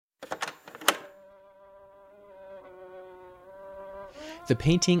The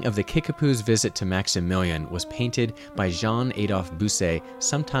painting of the Kickapoos' visit to Maximilian was painted by Jean-Adolphe Bousset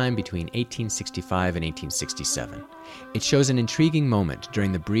sometime between 1865 and 1867. It shows an intriguing moment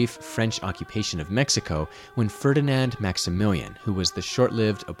during the brief French occupation of Mexico when Ferdinand Maximilian, who was the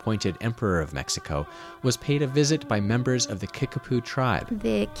short-lived appointed emperor of Mexico, was paid a visit by members of the Kickapoo tribe.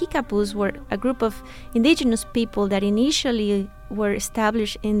 The Kickapoos were a group of indigenous people that initially were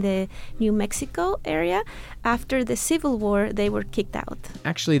established in the New Mexico area. After the Civil War, they were kicked out.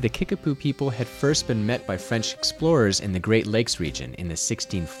 Actually, the Kickapoo people had first been met by French explorers in the Great Lakes region in the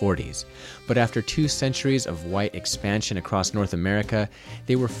 1640s. But after 2 centuries of white expansion across North America,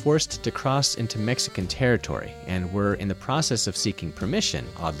 they were forced to cross into Mexican territory and were in the process of seeking permission,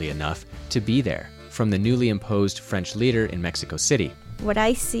 oddly enough, to be there from the newly imposed French leader in Mexico City. What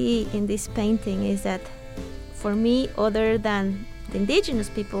I see in this painting is that for me, other than the indigenous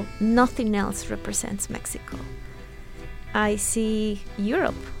people, nothing else represents Mexico. I see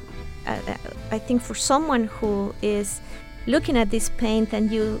Europe. I think for someone who is looking at this paint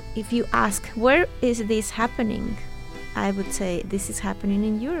and if you ask, where is this happening? I would say this is happening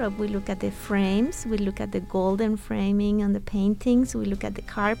in Europe. We look at the frames, we look at the golden framing on the paintings, we look at the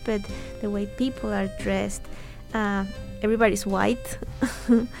carpet, the way people are dressed. Everybody's white.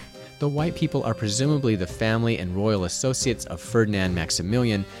 The white people are presumably the family and royal associates of Ferdinand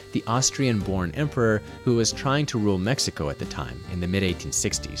Maximilian, the Austrian-born emperor who was trying to rule Mexico at the time, in the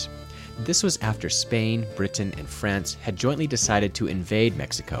mid-1860s. This was after Spain, Britain, and France had jointly decided to invade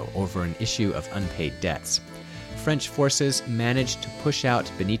Mexico over an issue of unpaid debts. French forces managed to push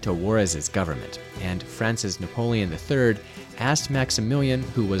out Benito Juárez's government, and France's Napoleon III asked Maximilian,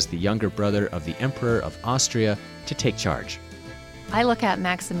 who was the younger brother of the Emperor of Austria, to take charge. I look at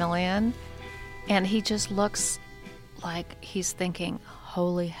Maximilian, and he just looks like he's thinking,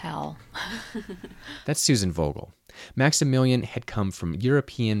 holy hell. That's Susan Vogel. Maximilian had come from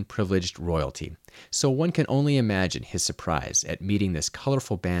European privileged royalty, so one can only imagine his surprise at meeting this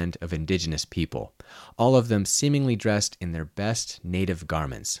colorful band of indigenous people, all of them seemingly dressed in their best native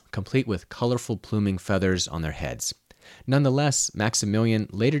garments, complete with colorful pluming feathers on their heads. Nonetheless, Maximilian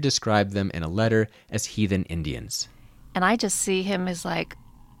later described them in a letter as heathen Indians. And I just see him as like,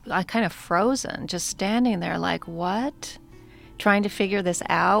 kind of frozen, just standing there like, what? Trying to figure this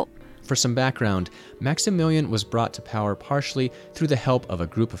out. For some background, Maximilian was brought to power partially through the help of a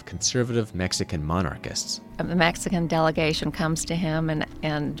group of conservative Mexican monarchists. The Mexican delegation comes to him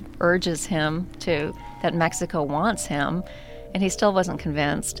and urges him that Mexico wants him, and he still wasn't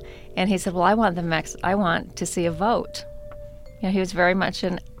convinced. And he said, well, I want to see a vote. You know, he was very much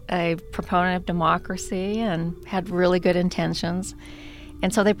a proponent of democracy and had really good intentions.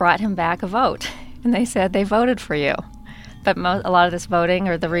 And so they brought him back a vote, and they said they voted for you. But a lot of this voting,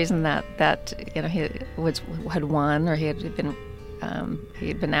 or the reason that he had won, or he had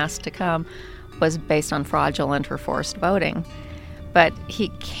been asked to come, was based on fraudulent or forced voting. But he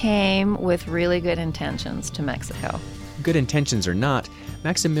came with really good intentions to Mexico. Good intentions or not,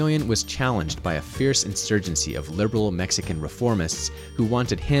 Maximilian was challenged by a fierce insurgency of liberal Mexican reformists who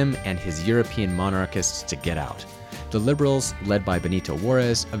wanted him and his European monarchists to get out. The liberals, led by Benito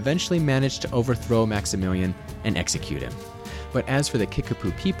Juárez, eventually managed to overthrow Maximilian and execute him. But as for the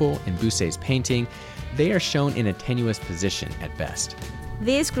Kickapoo people in Bousset's painting, they are shown in a tenuous position at best.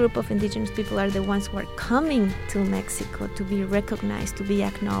 This group of indigenous people are the ones who are coming to Mexico to be recognized, to be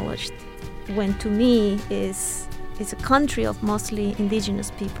acknowledged, when to me it's a country of mostly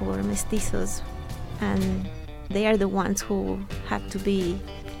indigenous people or mestizos, and they are the ones who have to be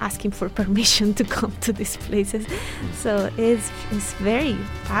asking for permission to come to these places. So it's very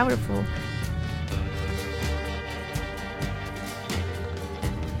powerful.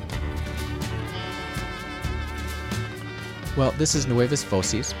 Well, this is Nuevas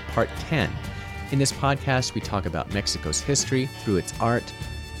Voces, Part 10. In this podcast, we talk about Mexico's history through its art.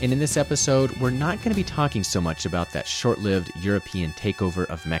 And in this episode, we're not going to be talking so much about that short-lived European takeover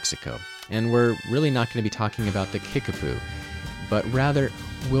of Mexico. And we're really not going to be talking about the Kickapoo. But rather,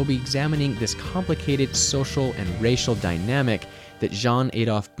 we'll be examining this complicated social and racial dynamic that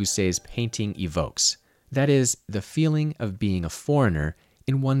Jean-Adolphe Bousset's painting evokes. That is, the feeling of being a foreigner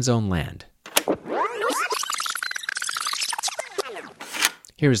in one's own land.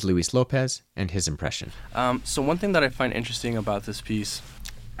 Here is Luis Lopez and his impression. So one thing that I find interesting about this piece,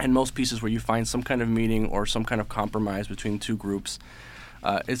 and most pieces where you find some kind of meeting or some kind of compromise between two groups,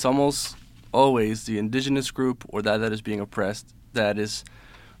 it's almost always the indigenous group or that is being oppressed that is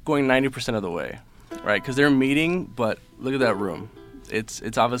going 90% of the way, right? Because they're meeting, but look at that room.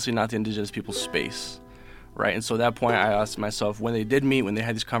 It's obviously not the indigenous people's space, right? And so at that point, I asked myself, when they did meet, when they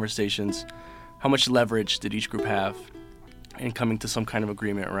had these conversations, how much leverage did each group have? and coming to some kind of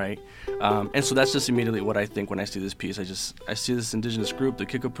agreement, right? And so that's just immediately what I think when I see this piece. I see this indigenous group, the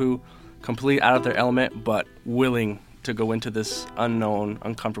Kickapoo, completely out of their element, but willing to go into this unknown,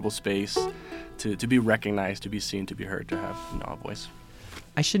 uncomfortable space to be recognized, to be seen, to be heard, to have a voice.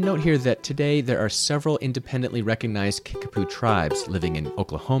 I should note here that today there are several independently recognized Kickapoo tribes living in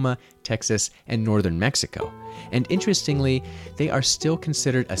Oklahoma, Texas, and northern Mexico. And interestingly, they are still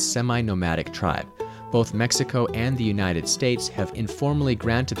considered a semi-nomadic tribe. Both Mexico and the United States have informally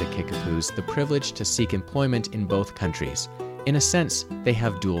granted the Kickapoos the privilege to seek employment in both countries. In a sense, they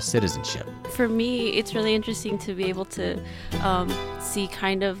have dual citizenship. For me, it's really interesting to be able to see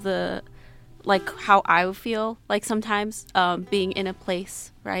kind of how I would feel like sometimes being in a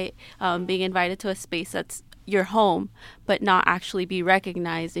place, right? Being invited to a space that's your home, but not actually be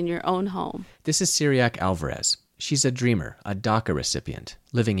recognized in your own home. This is Syriac Alvarez. She's a dreamer, a DACA recipient,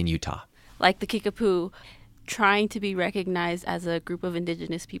 living in Utah. Like the Kickapoo, trying to be recognized as a group of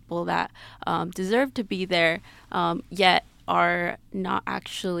indigenous people that deserve to be there, yet are not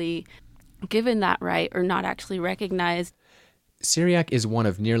actually given that right or not actually recognized. Syriac is one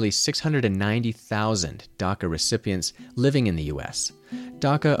of nearly 690,000 DACA recipients living in the U.S.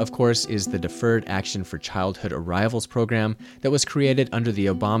 DACA, of course, is the Deferred Action for Childhood Arrivals program that was created under the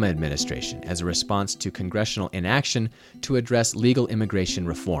Obama administration as a response to congressional inaction to address legal immigration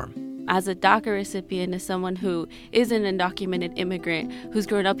reform. As a DACA recipient, as someone who is an undocumented immigrant who's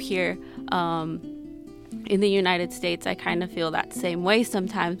grown up here in the United States, I kind of feel that same way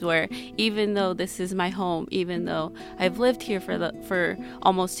sometimes, where even though this is my home, even though I've lived here for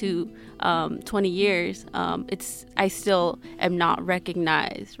almost 20 years, I still am not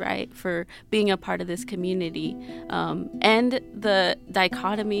recognized, right, for being a part of this community. And the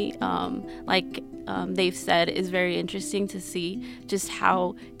dichotomy, they've said, is very interesting to see just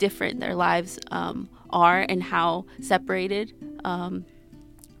how different their lives are and how separated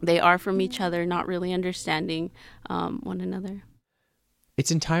they are from each other, not really understanding one another.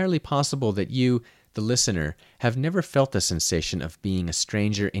 It's entirely possible that you, the listener, have never felt the sensation of being a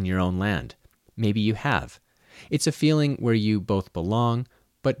stranger in your own land. Maybe you have. It's a feeling where you both belong,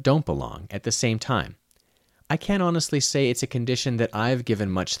 but don't belong at the same time. I can't honestly say it's a condition that I've given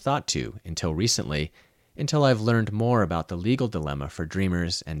much thought to until recently, until I've learned more about the legal dilemma for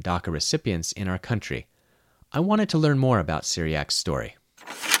dreamers and DACA recipients in our country. I wanted to learn more about Syriac's story.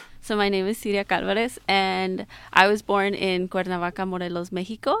 So my name is Syriac Alvarez, and I was born in Cuernavaca, Morelos,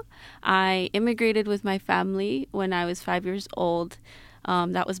 Mexico. I immigrated with my family when I was 5 years old.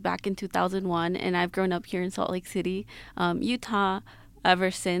 That was back in 2001, and I've grown up here in Salt Lake City, Utah, ever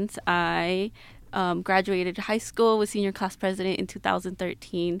since. I graduated high school, was senior class president in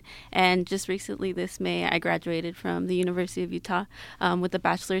 2013, and just recently this May I graduated from the University of Utah with a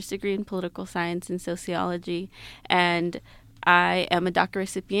bachelor's degree in political science and sociology. And I am a DACA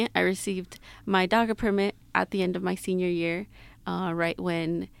recipient. I received my DACA permit at the end of my senior year, right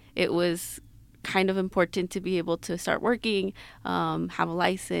when it was kind of important to be able to start working, have a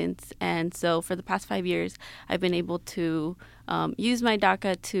license. And so for the past 5 years, I've been able to use my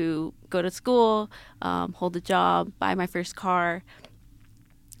DACA to go to school, hold a job, buy my first car.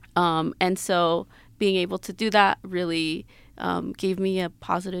 And so being able to do that really gave me a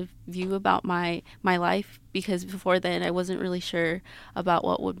positive view about my life, because before then I wasn't really sure about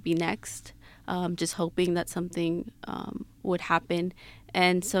what would be next, just hoping that something would happen.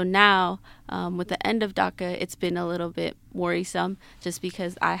 And so now, with the end of DACA, it's been a little bit worrisome, just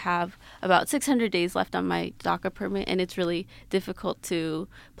because I have about 600 days left on my DACA permit, and it's really difficult to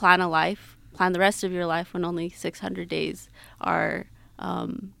plan the rest of your life when only 600 days are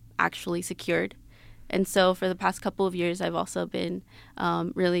actually secured. And so for the past couple of years, I've also been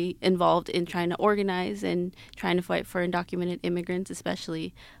really involved in trying to organize and trying to fight for undocumented immigrants,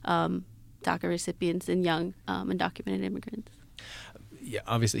 especially DACA recipients and young undocumented immigrants. Yeah,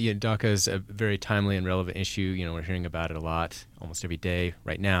 obviously, DACA is a very timely and relevant issue. We're hearing about it a lot, almost every day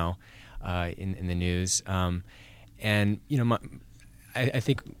right now in the news. I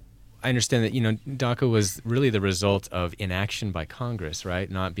think I understand that, DACA was really the result of inaction by Congress, right?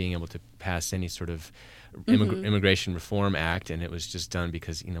 Not being able to pass any sort of immigration reform act, and it was just done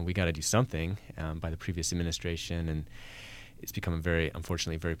because, we got to do something by the previous administration, and it's become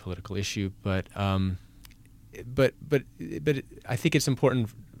unfortunately, a very political issue. But I think it's important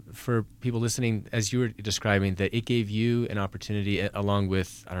for people listening, as you were describing, that it gave you an opportunity, along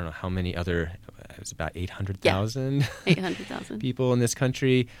with, I don't know how many other, it was about 800,000 people in this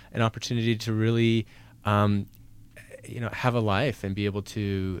country, an opportunity to really, have a life and be able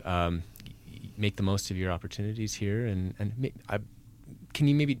to make the most of your opportunities here. And can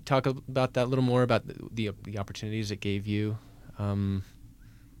you maybe talk about that a little more, about the opportunities it gave you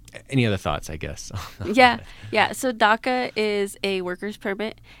Any other thoughts, I guess? Yeah. So DACA is a worker's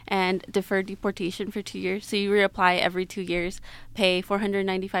permit and deferred deportation for 2 years. So you reapply every 2 years, pay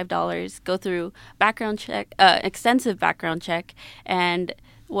 $495, go through background check, extensive background check, and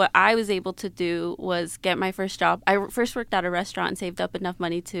what I was able to do was get my first job. I first worked at a restaurant and saved up enough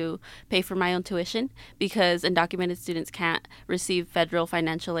money to pay for my own tuition because undocumented students can't receive federal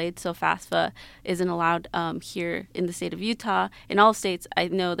financial aid. So FAFSA isn't allowed here in the state of Utah. In all states, I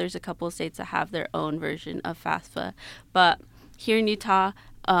know there's a couple of states that have their own version of FAFSA. But here in Utah,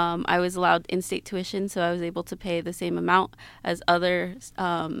 I was allowed in-state tuition, so I was able to pay the same amount as other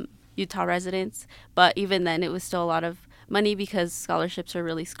Utah residents. But even then, it was still a lot of money because scholarships are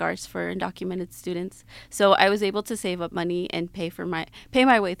really scarce for undocumented students. So I was able to save up money and pay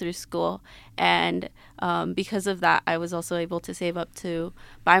my way through school. And because of that, I was also able to save up to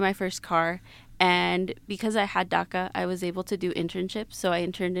buy my first car. And because I had DACA, I was able to do internships. So I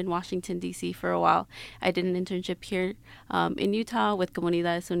interned in Washington, D.C. for a while. I did an internship here in Utah with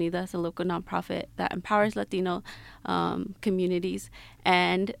Comunidades Unidas, a local nonprofit that empowers Latino communities.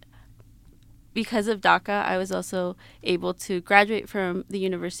 And because of DACA, I was also able to graduate from the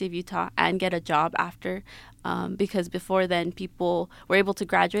University of Utah and get a job after, because before then people were able to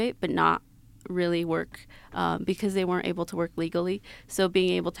graduate but not really work because they weren't able to work legally. So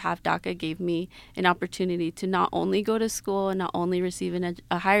being able to have DACA gave me an opportunity to not only go to school and not only receive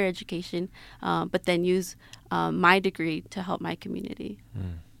a higher education, but then use my degree to help my community.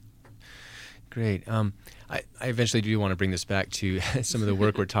 Great. I eventually do want to bring this back to some of the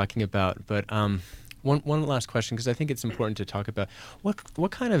work we're talking about, but one last question, because I think it's important to talk about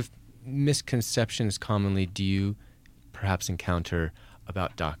what kind of misconceptions commonly do you perhaps encounter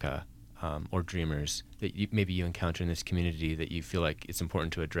about DACA or Dreamers that maybe you encounter in this community that you feel like it's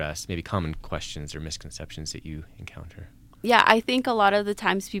important to address, maybe common questions or misconceptions that you encounter? Yeah, I think a lot of the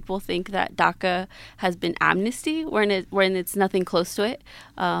times people think that DACA has been amnesty, when it's nothing close to it.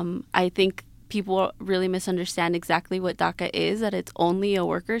 I think people really misunderstand exactly what DACA is, that it's only a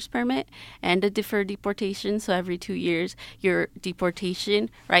worker's permit and a deferred deportation. So every 2 years, your deportation,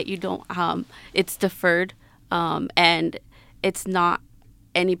 right, you don't, it's deferred, and it's not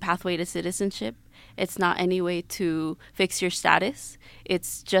any pathway to citizenship. It's not any way to fix your status.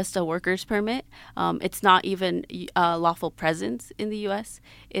 It's just a worker's permit. It's not even lawful presence in the U.S.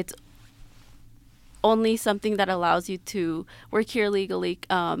 It's only something that allows you to work here legally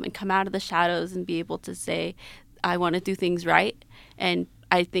and come out of the shadows and be able to say, I want to do things right. And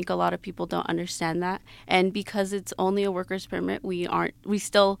I think a lot of people don't understand that. And because it's only a worker's permit, we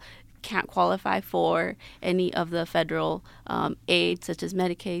still can't qualify for any of the federal aid, such as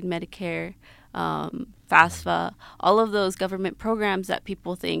Medicaid, Medicare, FAFSA, all of those government programs that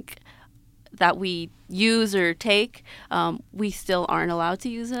people think that we use or take, we still aren't allowed to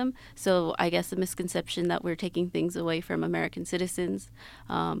use them. So I guess the misconception that we're taking things away from American citizens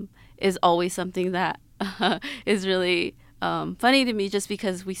is always something that is really funny to me, just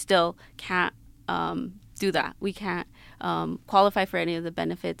because we still can't do that. We can't qualify for any of the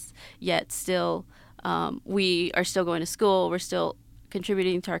benefits, yet still we are still going to school. We're still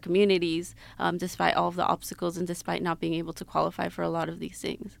contributing to our communities despite all of the obstacles and despite not being able to qualify for a lot of these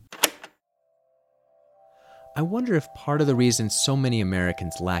things. I wonder if part of the reason so many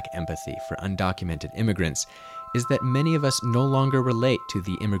Americans lack empathy for undocumented immigrants is that many of us no longer relate to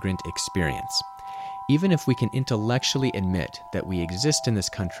the immigrant experience. Even if we can intellectually admit that we exist in this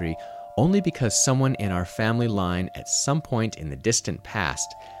country only because someone in our family line at some point in the distant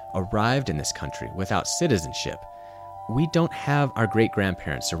past arrived in this country without citizenship, we don't have our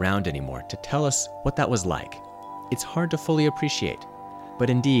great-grandparents around anymore to tell us what that was like. It's hard to fully appreciate. But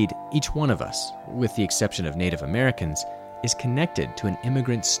indeed, each one of us, with the exception of Native Americans, is connected to an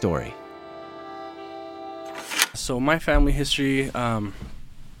immigrant story. So my family history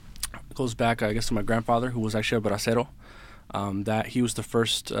goes back, I guess, to my grandfather, who was actually a bracero. That he was the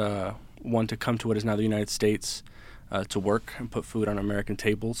first one to come to what is now the United States to work and put food on American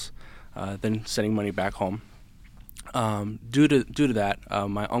tables, then sending money back home. Due to that,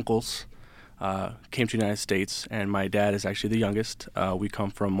 my uncles came to the United States, and my dad is actually the youngest. We come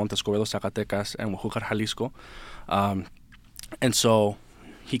from Montescobedo, Zacatecas, and Huajucar, Jalisco. And so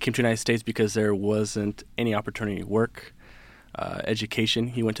he came to the United States because there wasn't any opportunity to work, education.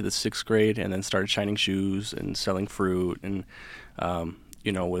 He went to the 6th grade and then started shining shoes and selling fruit. And,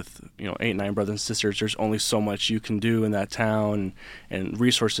 with 8, 9 brothers and sisters, there's only so much you can do in that town, and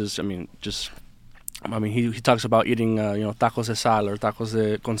resources. He talks about eating, tacos de sal or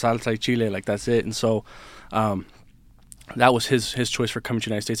tacos con salsa y chile, like that's it. And so that was his choice for coming to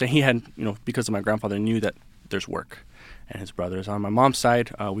the United States. And he had, because of my grandfather, knew that there's work. and his brothers. On my mom's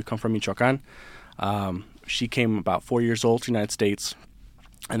side, we come from Michoacan. She came about 4 years old to the United States.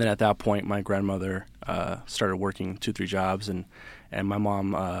 And then at that point, my grandmother started working 2-3 jobs, and my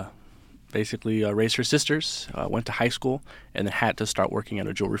mom basically raised her sisters, went to high school, and then had to start working at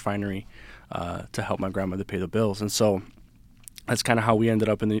a jewel refinery to help my grandmother pay the bills. And so that's kind of how we ended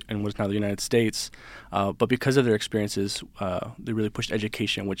up in what's now the United States. But because of their experiences, they really pushed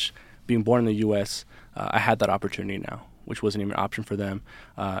education, which being born in the U.S., I had that opportunity now, which wasn't even an option for them.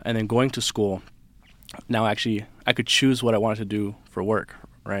 And then going to school, now actually I could choose what I wanted to do for work,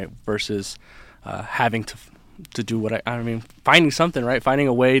 right, versus having to do what I mean, finding something, right, finding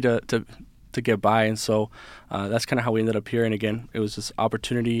a way to get by. And so that's kind of how we ended up here. And again, it was this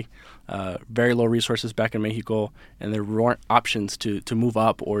opportunity, very low resources back in Mexico, and there weren't options to move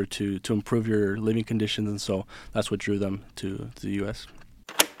up or to improve your living conditions. And so that's what drew them to the U.S.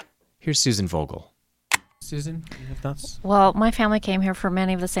 Here's Susan Vogel. Susan, you have thoughts? Well, my family came here for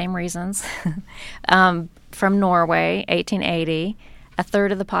many of the same reasons. From Norway, 1880, a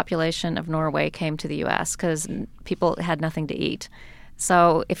third of the population of Norway came to the U.S. because people had nothing to eat.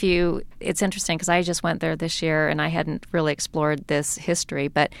 So it's interesting because I just went there this year and I hadn't really explored this history.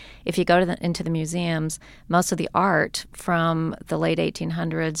 But if you go into the museums, most of the art from the late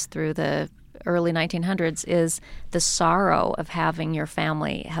 1800s through the early 1900s is the sorrow of having your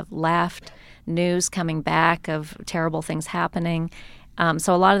family have left, news coming back of terrible things happening.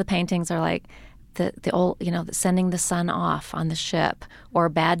 So a lot of the paintings are like the old, sending the son off on the ship, or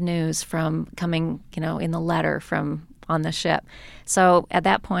bad news from coming, in the letter from on the ship. So at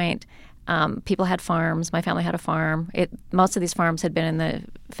that point, people had farms. My family had a farm. Most of these farms had been in the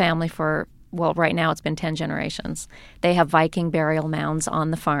family for, well, right now it's been 10 generations. They have Viking burial mounds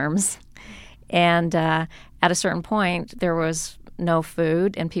on the farms. And at a certain point, there was no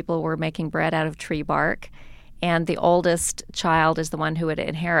food, and people were making bread out of tree bark. And the oldest child is the one who would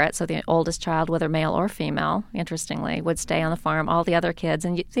inherit. So the oldest child, whether male or female, interestingly, would stay on the farm. All the other kids,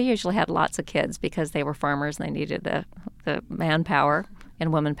 and they usually had lots of kids because they were farmers and they needed the manpower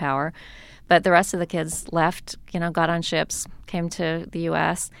and woman power. But the rest of the kids left, got on ships, came to the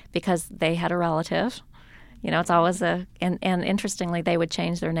U.S. because they had a relative. It's always and interestingly, they would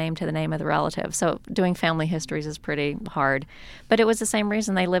change their name to the name of the relative. So doing family histories is pretty hard. But it was the same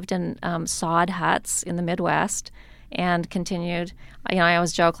reason they lived in sod huts in the Midwest and continued. I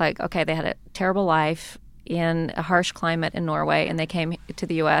always joke okay, they had a terrible life in a harsh climate in Norway, and they came to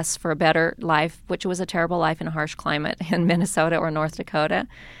the U.S. for a better life, which was a terrible life in a harsh climate in Minnesota or North Dakota.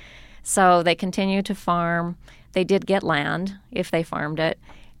 So they continued to farm. They did get land if they farmed it.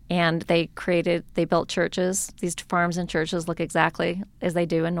 And they built churches. These farms and churches look exactly as they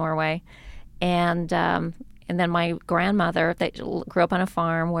do in Norway. And then my grandmother, they grew up on a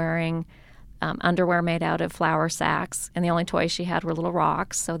farm wearing underwear made out of flour sacks. And the only toys she had were little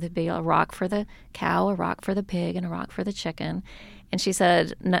rocks. So there'd be a rock for the cow, a rock for the pig, and a rock for the chicken. And she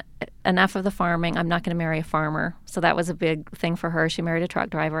said, enough of the farming. I'm not going to marry a farmer. So that was a big thing for her. She married a truck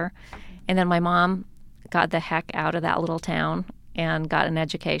driver. And then my mom got the heck out of that little town and got an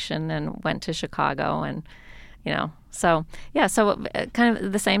education and went to Chicago, and so kind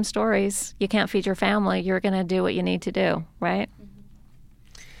of the same stories. You can't feed your family, you're going to do what you need to do, right?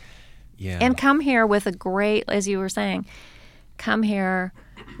 Yeah. And come here with a great, as you were saying, come here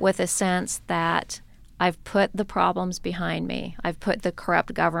with a sense that I've put the problems behind me. I've put the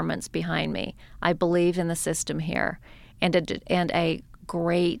corrupt governments behind me. I believe in the system here, and a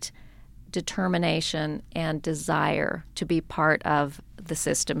great determination and desire to be part of the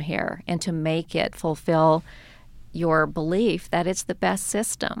system here and to make it fulfill your belief that it's the best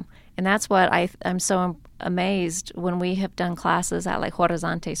system. And that's what I'm so amazed when we have done classes at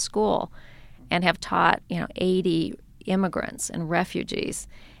Horizonte School and have taught 80 immigrants and refugees,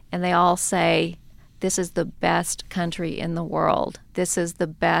 and they all say, this is the best country in the world. This is the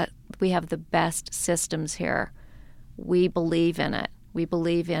best. We have the best systems here. We believe in it. We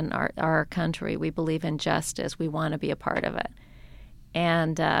believe in our country. We believe in justice. We want to be a part of it.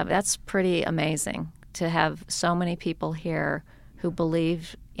 And that's pretty amazing to have so many people here who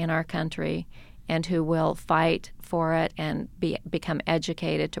believe in our country and who will fight for it and become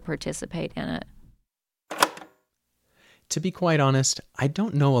educated to participate in it. To be quite honest, I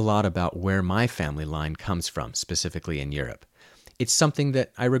don't know a lot about where my family line comes from, specifically in Europe. It's something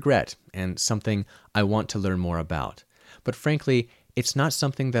that I regret and something I want to learn more about. But frankly, it's not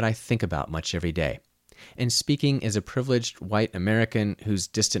something that I think about much every day. And speaking as a privileged white American whose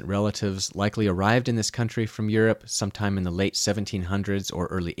distant relatives likely arrived in this country from Europe sometime in the late 1700s or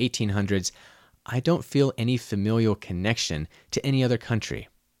early 1800s, I don't feel any familial connection to any other country.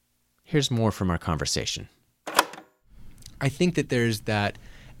 Here's more from our conversation. I think that there's that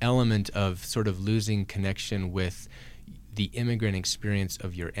element of sort of losing connection with the immigrant experience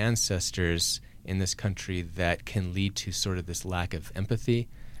of your ancestors in this country that can lead to sort of this lack of empathy.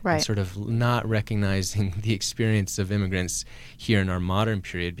 Right. And sort of not recognizing the experience of immigrants here in our modern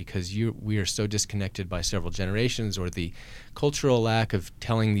period because we are so disconnected by several generations, or the cultural lack of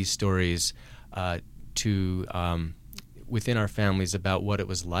telling these stories to within our families about what it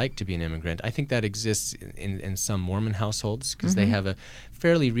was like to be an immigrant. I think that exists in some Mormon households because they have a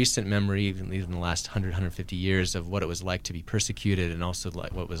fairly recent memory, even the last 100, 150 years, of what it was like to be persecuted, and also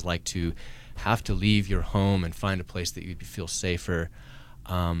what it was like to have to leave your home and find a place that you'd feel safer.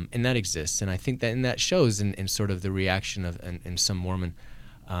 And that exists, and I think that shows in sort of the reaction of in some Mormon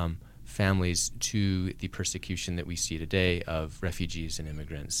families to the persecution that we see today of refugees and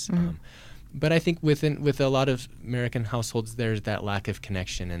immigrants. But I think with a lot of American households, there's that lack of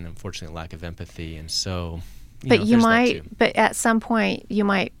connection and unfortunately lack of empathy, and so. But at some point, you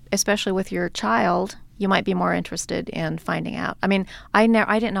might, especially with your child, you might be more interested in finding out. I mean, I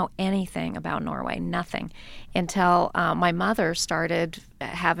didn't know anything about Norway, nothing, until my mother started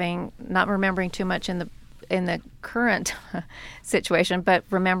not remembering too much in the current situation, but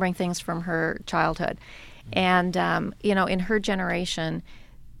remembering things from her childhood. And in her generation,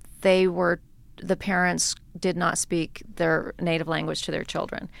 the parents did not speak their native language to their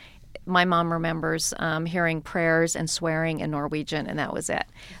children. My mom remembers hearing prayers and swearing in Norwegian, and that was it.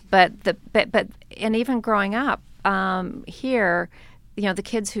 But even growing up here, the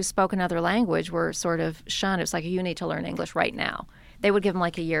kids who spoke another language were sort of shunned. It was like, you need to learn English right now. They would give them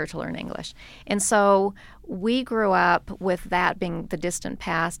like a year to learn English. And so we grew up with that being the distant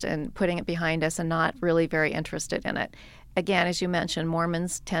past and putting it behind us and not really very interested in it. Again, as you mentioned,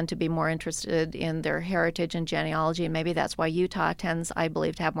 Mormons tend to be more interested in their heritage and genealogy, and maybe that's why Utah tends, I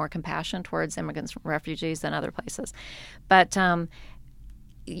believe, to have more compassion towards immigrants and refugees than other places. But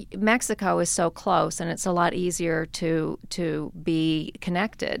Mexico is so close, and it's a lot easier to be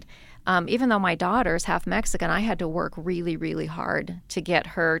connected. Even though my daughter's half Mexican, I had to work really, really hard to get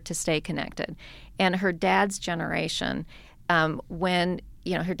her to stay connected. And her dad's generation, when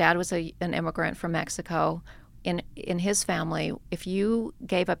her dad was an immigrant from Mexico, in his family, if you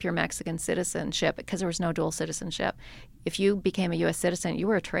gave up your Mexican citizenship, because there was no dual citizenship, if you became a U.S. citizen, you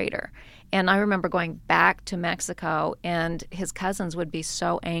were a traitor. And I remember going back to Mexico, and his cousins would be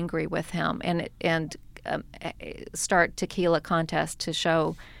so angry with him and start tequila contests to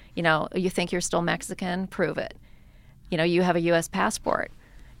show, you think you're still Mexican? Prove it. You have a U.S. passport.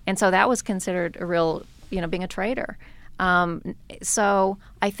 And so that was considered a real, being a traitor. So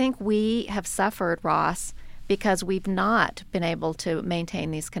I think we have suffered, Ross, because we've not been able to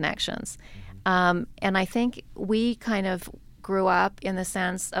maintain these connections. And I think we kind of grew up in the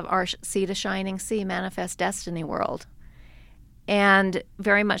sense of our sea to shining sea, manifest destiny world. And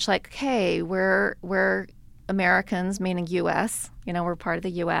very much like, hey, we're Americans, meaning U.S., we're part of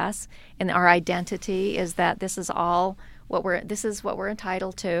the U.S., and our identity is that this is what we're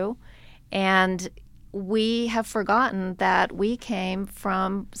entitled to. And we have forgotten that we came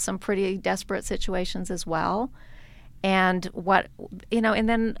from some pretty desperate situations as well. And and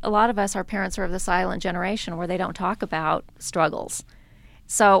then a lot of us, our parents are of the silent generation where they don't talk about struggles.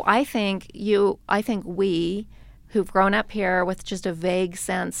 So I think we who've grown up here with just a vague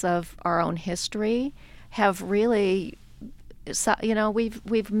sense of our own history have really,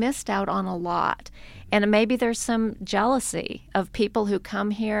 we've missed out on a lot. And maybe there's some jealousy of people who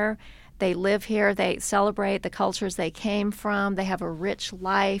come here. They live here, they celebrate the cultures they came from, they have a rich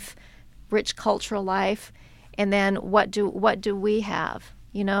life, rich cultural life, and then what do we have,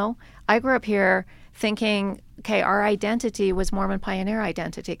 I grew up here thinking, okay, our identity was Mormon pioneer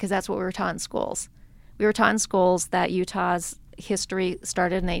identity, because that's what we were taught in schools. We were taught in schools that Utah's history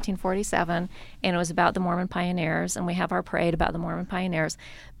started in 1847, and it was about the Mormon pioneers, and we have our parade about the Mormon pioneers.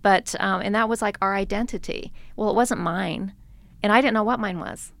 But, and that was like our identity. Well, it wasn't mine, and I didn't know what mine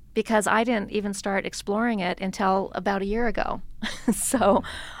was, because I didn't even start exploring it until about a year ago. So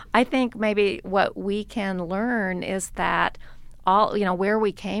I think maybe what we can learn is that where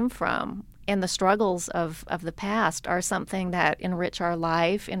we came from and the struggles of the past are something that enrich our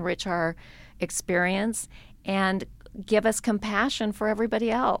life, enrich our experience, and give us compassion for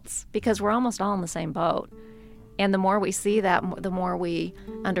everybody else, because we're almost all in the same boat. And the more we see that, the more we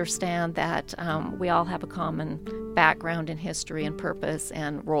understand that we all have a common background in history and purpose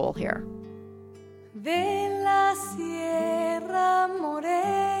and role here. De la Sierra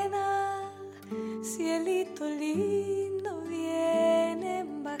Morena, cielito lindo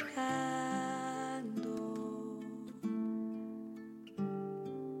vienen bajando.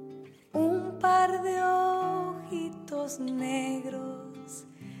 Un par de ojitos mantos negros,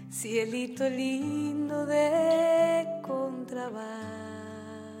 cielito lindo de contrabando.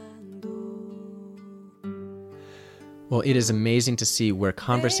 Well, it is amazing to see where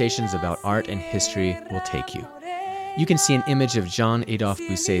conversations about art and history will take you. You can see an image of Jean-Adolphe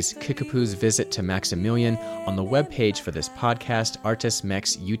Bousset's Kikapu's visit to Maximilian on the webpage for this podcast,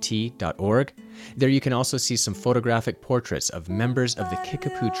 artismexut.org. There you can also see some photographic portraits of members of the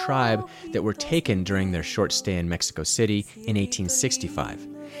Kickapoo tribe that were taken during their short stay in Mexico City in 1865.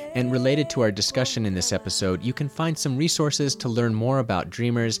 And related to our discussion in this episode, you can find some resources to learn more about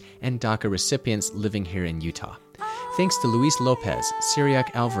Dreamers and DACA recipients living here in Utah. Thanks to Luis Lopez,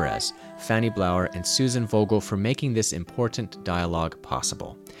 Syriac Alvarez, Fanny Blauer, and Susan Vogel for making this important dialogue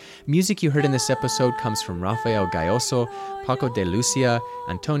possible. Music you heard in this episode comes from Rafael Gayoso, Paco de Lucia,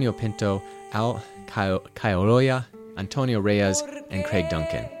 Antonio Pinto, Al Caoroya, Antonio Reyes, and Craig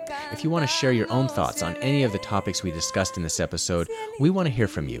Duncan. If you want to share your own thoughts on any of the topics we discussed in this episode, we want to hear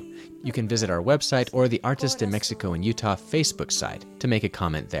from you. You can visit our website or the Artists de Mexico in Utah Facebook site to make a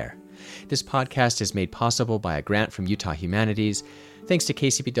comment there. This podcast is made possible by a grant from Utah Humanities. Thanks to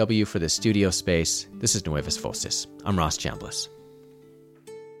KCPW for the studio space. This is Nuevas Voces. I'm Ross Chambliss.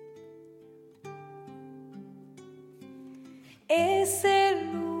 Ese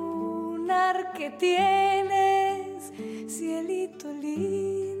lunar que tienes, cielito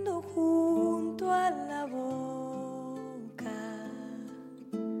lindo junto a la boca,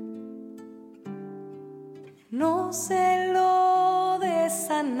 no se lo des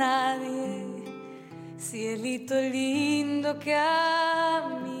a nadie, cielito lindo que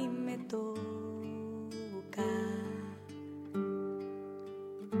a mí me toca.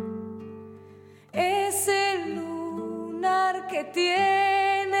 Ese lunar que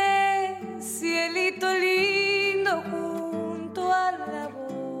tienes, cielito lindo junto a la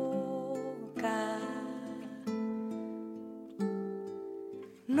boca,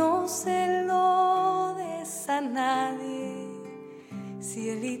 no se lo des a nadie,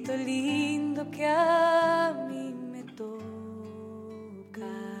 cielito lindo que a mí me toca.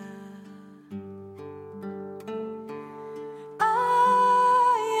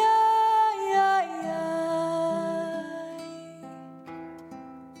 Ay, ay, ay, ay.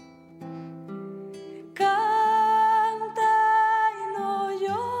 Canta y no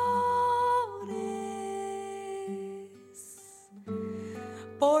llores,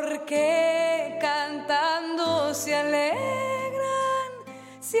 porque cantando se alegran,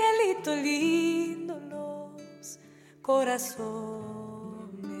 cielito lindo, los corazones.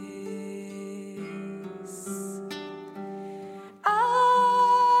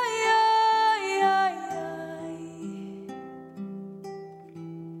 Ay, ay, ay, ay.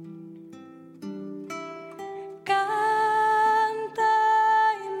 Canta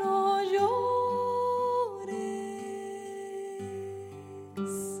y no llores,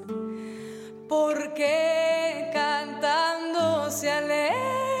 porque cantando se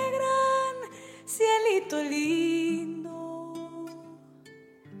alegran, cielito lindo,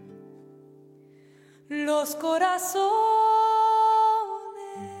 los corazones.